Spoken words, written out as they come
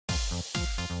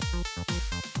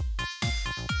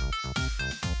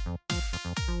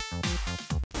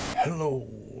Hello,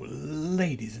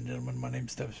 ladies and gentlemen. My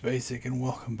name's StepsBasic, and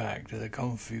welcome back to the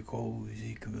Comfy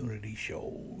Cozy Community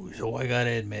Show. So I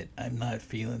gotta admit, I'm not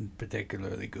feeling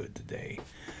particularly good today.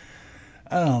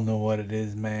 I don't know what it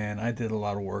is, man. I did a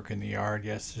lot of work in the yard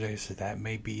yesterday, so that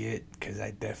may be it. Cause I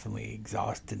definitely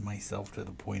exhausted myself to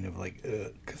the point of like,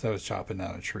 cause I was chopping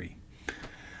down a tree.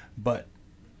 But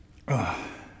uh,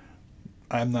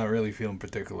 I'm not really feeling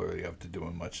particularly up to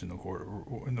doing much in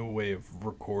the way of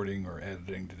recording or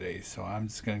editing today, so I'm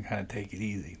just gonna kind of take it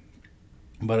easy.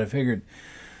 But I figured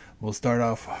we'll start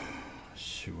off.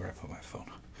 Shoot, where I put my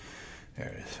phone? There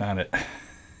it is. Found it.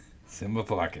 It's in my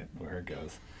pocket. Where it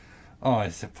goes? Oh,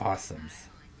 it's the possums.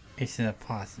 It's an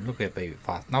opossum. Look at baby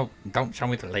possum. No, don't show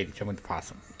me the lady. Show me the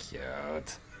possum. Cute.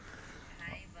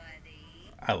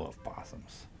 I love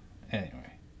possums.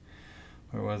 Anyway,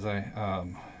 where was I?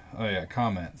 Oh yeah,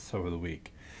 comments over the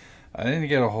week. I didn't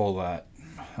get a whole lot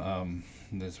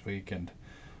this week, and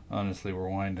honestly, we're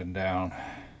winding down.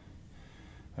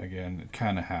 Again, it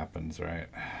kind of happens, right?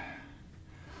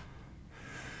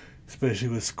 Especially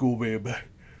with school being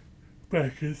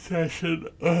back in session.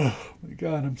 Oh my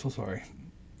god, I'm so sorry.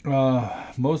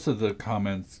 Most of the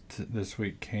comments this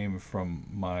week came from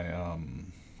my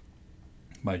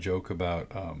joke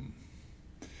about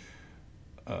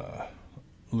uh,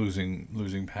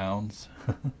 losing pounds.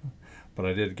 But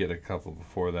I did get a couple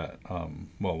before that.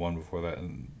 Well, one before that,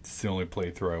 and it's the only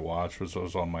playthrough I watched was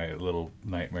on my Little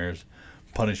Nightmares,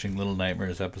 Punishing Little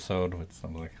Nightmares episode, which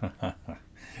I'm like,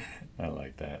 I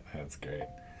like that. That's great.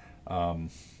 Um,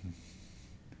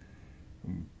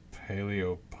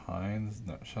 Paleo Pines?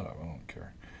 No, shut up. I don't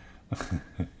care.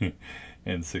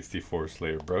 And 64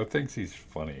 Slayer Bro thinks he's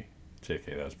funny.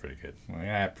 JK, that's pretty good. I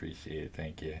appreciate it.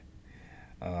 Thank you.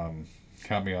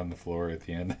 Caught me on the floor at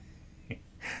the end.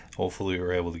 Hopefully, we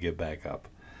were able to get back up.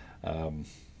 Um,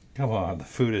 Come on, the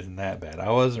food isn't that bad. I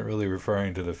wasn't really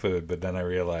referring to the food, but then I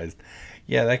realized,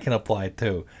 yeah, that can apply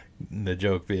too. The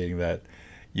joke being that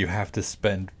you have to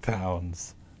spend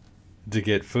pounds to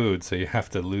get food, so you have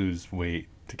to lose weight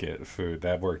to get food.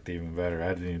 That worked even better. I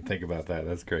didn't even think about that.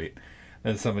 That's great.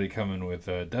 Then somebody coming with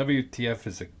WTF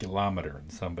is a kilometer,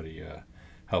 and somebody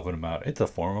helping them out. It's a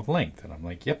form of length, and I'm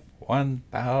like, yep,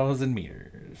 1,000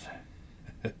 meters.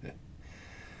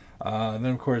 And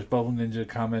then of course Bubble Ninja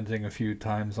commenting a few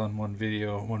times on one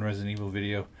Resident Evil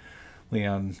video.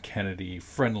 Leon Kennedy,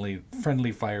 friendly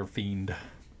fire fiend,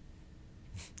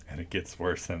 and it gets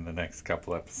worse in the next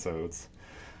couple episodes.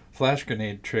 Flash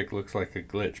grenade trick looks like a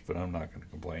glitch, but I'm not going to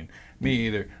complain. Me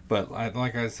either. But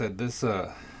like I said, this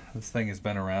thing has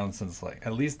been around since like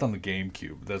at least on the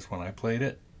GameCube. That's when I played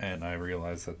it, and I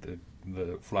realized that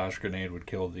the flash grenade would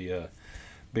kill the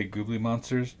big goobly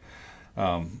monsters.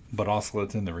 But also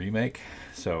it's in the remake,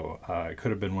 so it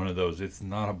could have been one of those. It's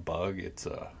not a bug; it's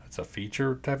a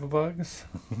feature type of bugs.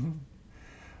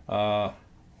 Wow,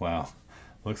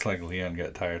 looks like Leon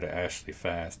got tired of Ashley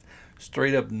fast.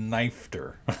 Straight up knifed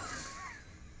her.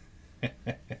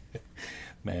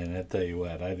 Man, I tell you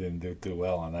what, I didn't do too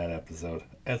well on that episode.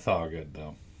 It's all good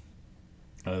though.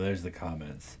 There's the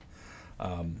comments.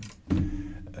 Um,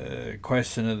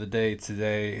 Question of the day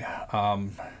today.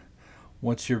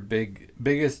 What's your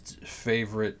biggest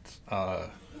favorite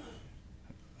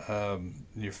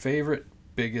your favorite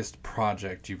biggest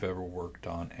project you've ever worked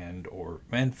on and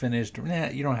finished? Nah,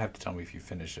 you don't have to tell me if you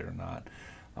finished it or not.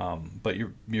 But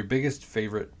your biggest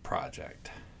favorite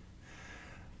project.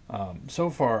 So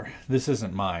far, this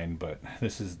isn't mine, but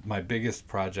this is my biggest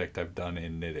project I've done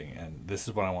in knitting, and this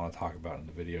is what I want to talk about in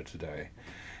the video today.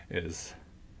 Is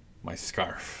my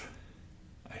scarf.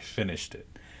 I finished it,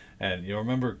 and you'll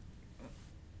remember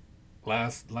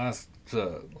last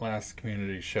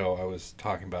community show I was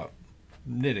talking about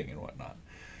knitting and whatnot.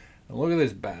 And look at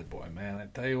this bad boy, man. I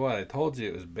tell you what, I told you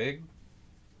it was big.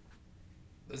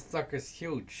 This sucker's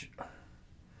huge.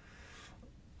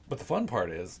 But the fun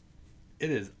part is, it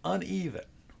is uneven.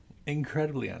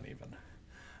 Incredibly uneven.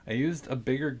 I used a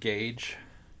bigger gauge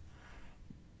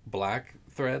black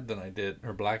thread than I did,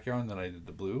 or black yarn than I did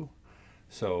the blue.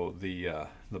 So the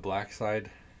black side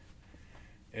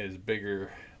is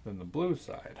bigger than the blue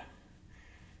side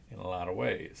in a lot of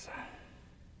ways.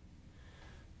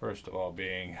 First of all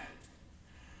being,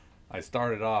 I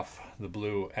started off the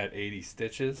blue at 80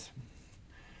 stitches,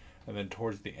 and then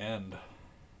towards the end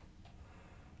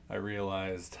I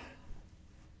realized,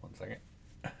 one second,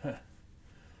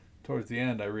 towards the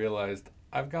end I realized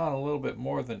I've gone a little bit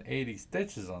more than 80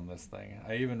 stitches on this thing.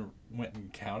 I even went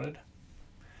and counted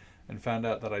and found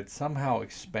out that I'd somehow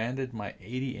expanded my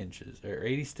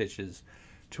 80 stitches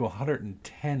to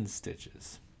 110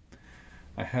 stitches.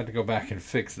 I had to go back and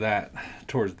fix that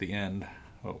towards the end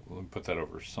Oh, let me put that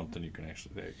over something you can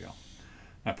actually, there you go.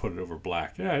 I put it over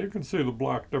black. Yeah, you can see the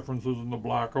black differences in the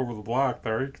black over the black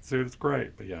there. You can see it, it's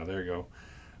great. But yeah, there you go.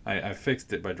 I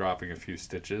fixed it by dropping a few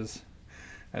stitches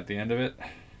at the end of it.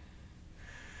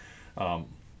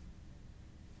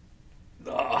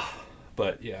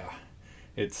 But yeah,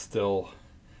 it's still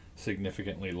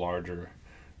significantly larger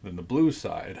than the blue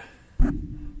side.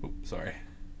 Oops, sorry.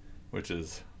 Which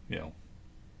is,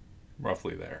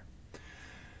 roughly there.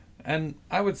 And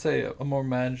I would say a more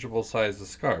manageable size of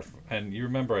scarf. And you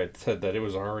remember I said that it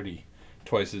was already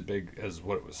twice as big as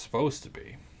what it was supposed to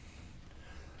be.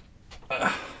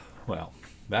 Well,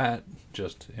 that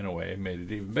just, in a way, made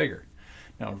it even bigger.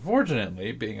 Now,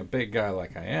 unfortunately, being a big guy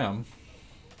like I am,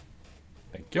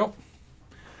 thank you,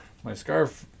 my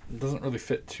scarf doesn't really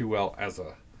fit too well as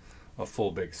a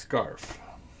full big scarf.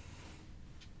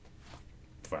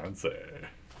 Fancy.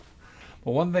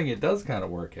 But one thing it does kind of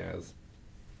work as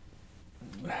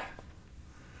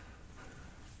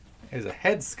is a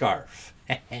headscarf.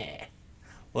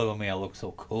 Look at me, I look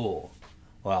so cool.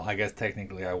 Well, I guess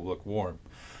technically I look warm.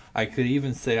 I could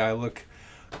even say I look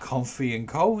comfy and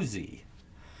cozy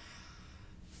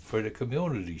for the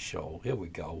community show. Here we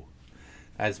go.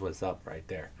 That's what's up right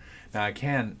there. Now I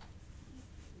can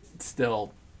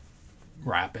still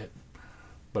wrap it,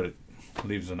 but it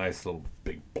leaves a nice little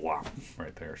big blob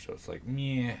right there. So it's like,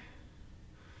 meh.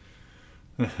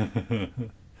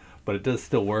 But it does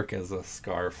still work as a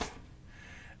scarf.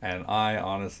 And I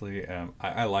honestly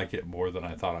I like it more than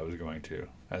I thought I was going to.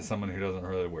 As someone who doesn't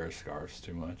really wear scarves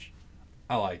too much,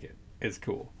 I like it. It's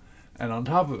cool. And on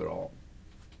top of it all,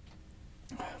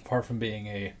 apart from being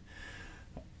a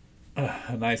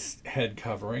nice head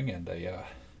covering and an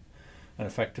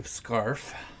effective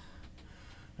scarf,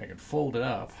 I can fold it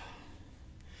up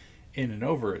in and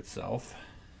over itself,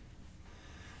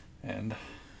 and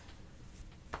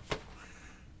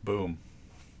boom,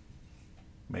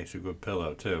 makes a good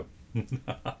pillow too.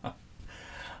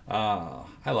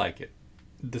 I like it,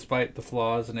 despite the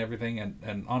flaws and everything.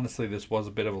 And honestly, this was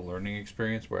a bit of a learning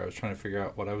experience where I was trying to figure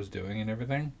out what I was doing and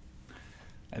everything.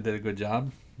 I did a good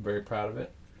job. I'm very proud of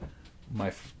it.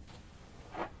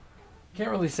 Can't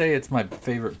really say it's my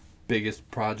favorite,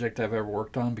 biggest project I've ever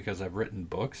worked on because I've written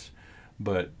books,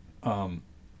 but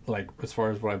like as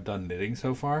far as what I've done knitting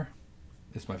so far,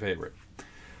 it's my favorite.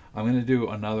 I'm gonna do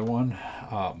another one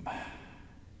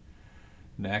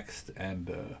next,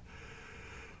 and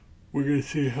we're gonna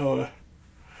see how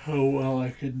well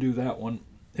I can do that one.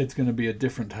 It's gonna be a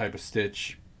different type of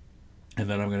stitch, and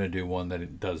then I'm gonna do one that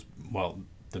it does well.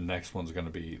 The next one's gonna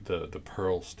be the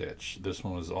purl stitch. This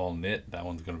one is all knit. That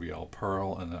one's gonna be all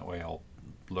purl, and that way I'll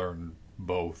learn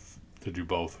both to do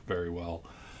both very well.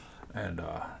 And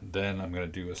then I'm gonna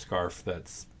do a scarf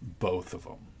that's both of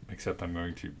them. Except I'm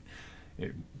going to.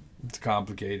 It's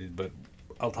complicated, but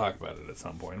I'll talk about it at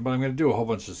some point. But I'm going to do a whole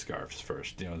bunch of scarves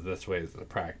first. This way is the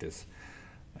practice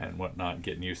and whatnot,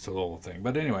 getting used to the whole thing.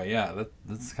 But anyway, yeah,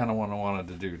 that's kind of what I wanted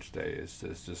to do today, is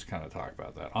just kind of talk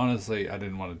about that. Honestly, I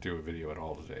didn't want to do a video at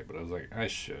all today, but I was like, I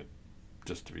should,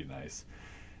 just to be nice.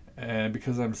 And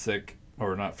because I'm sick,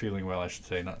 or not feeling well, I should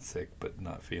say, not sick, but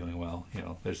not feeling well,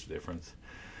 there's a difference.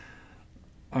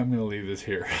 I'm going to leave this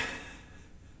here.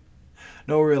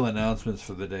 No real announcements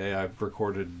for the day. I've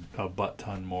recorded a butt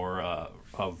ton more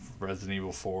of Resident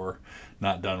Evil 4.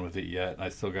 Not done with it yet. I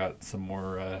still got some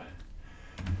more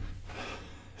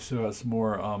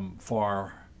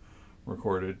far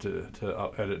recorded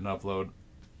to edit and upload.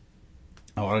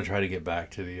 I want to try to get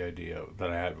back to the idea that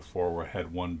I had before, where I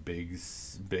had one big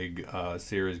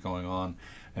series going on,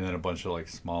 and then a bunch of like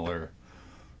smaller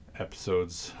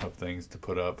episodes of things to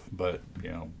put up. But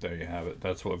there you have it.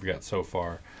 That's what we've got so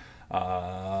far.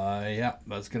 Yeah,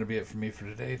 that's going to be it for me for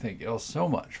today. Thank you all so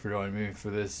much for joining me for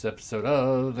this episode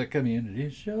of the Community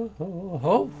Show.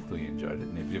 Hopefully you enjoyed it.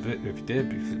 And if you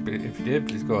did,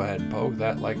 please go ahead and poke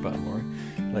that like button for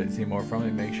me. Like to see more from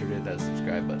me, make sure to hit that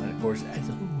subscribe button. And of course, as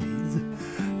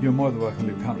always, you're more than welcome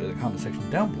to leave a comment in the comment section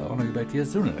down below, and I'll get back to you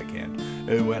as soon as I can.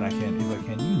 When I can, if I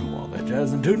can, all that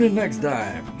jazz. And tune in next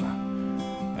time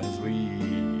as we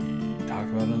talk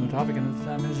about another topic another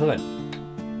time. Until then.